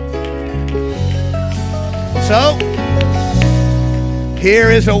 So,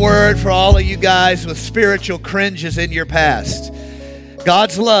 here is a word for all of you guys with spiritual cringes in your past.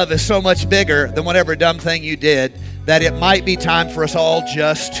 God's love is so much bigger than whatever dumb thing you did that it might be time for us all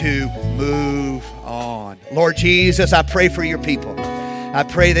just to move on. Lord Jesus, I pray for your people. I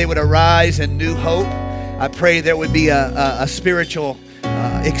pray they would arise in new hope. I pray there would be a spiritual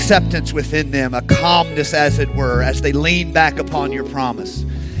acceptance within them, a calmness, as it were, as they lean back upon your promise,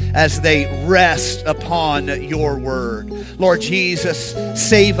 as they rest upon your word. Lord Jesus,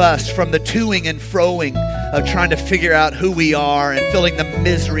 save us from the toing and froing of trying to figure out who we are and feeling the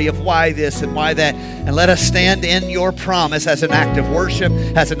misery of why this and why that. And let us stand in your promise as an act of worship,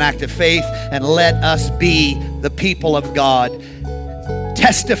 as an act of faith, and let us be the people of God,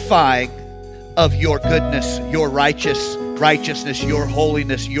 testifying of your goodness, your righteousness, your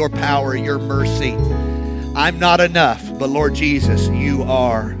holiness, your power, your mercy. I'm not enough, but Lord Jesus, you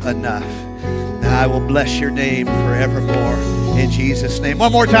are enough. And I will bless your name forevermore in Jesus' name.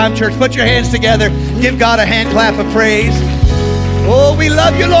 One more time, church, put your hands together. Give God a hand clap of praise. Oh, we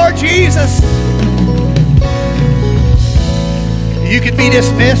love you, Lord Jesus. You can be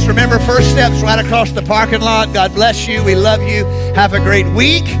dismissed. Remember, first steps right across the parking lot. God bless you. We love you. Have a great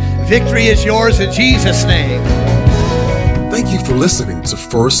week. Victory is yours in Jesus' name. Thank you for listening to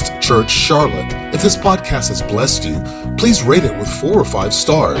First Church Charlotte. If this podcast has blessed you, please rate it with 4 or 5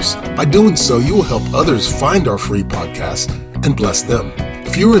 stars. By doing so, you will help others find our free podcast and bless them.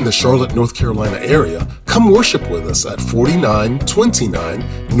 If you're in the Charlotte, North Carolina area, come worship with us at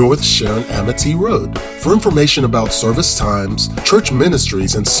 4929 North Sharon Amity Road. For information about service times, church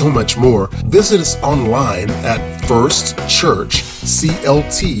ministries, and so much more, visit us online at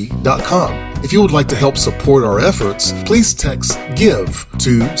firstchurchclt.com. If you would like to help support our efforts, please text GIVE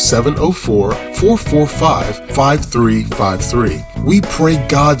to 704-445-5353. We pray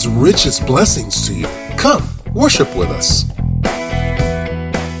God's richest blessings to you. Come, worship with us.